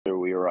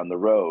on the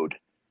road,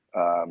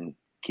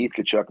 Keith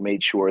Tkachuk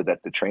made sure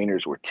that the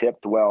trainers were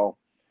tipped well,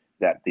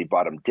 that they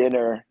bought him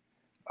dinner,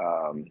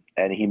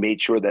 and he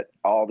made sure that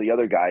all the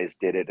other guys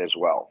did it as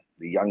well,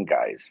 the young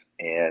guys.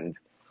 And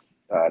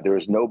there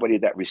was nobody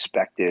that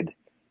respected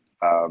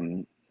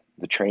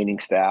the training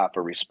staff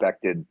or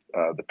respected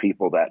the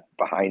people that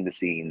behind the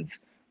scenes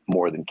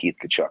more than Keith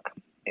Tkachuk.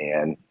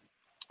 And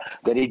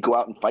then he'd go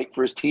out and fight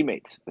for his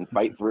teammates and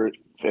fight for,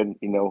 and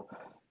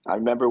I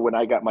remember when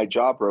I got my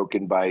jaw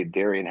broken by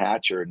Derian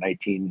Hatcher in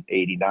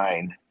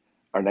 1989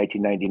 or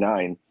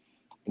 1999,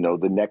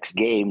 the next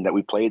game that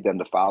we played them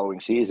the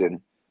following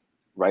season,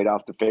 right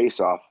off the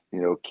face-off,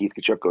 Keith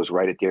Tkachuk goes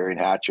right at Derian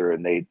Hatcher,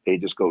 and they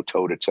just go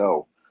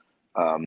toe-to-toe.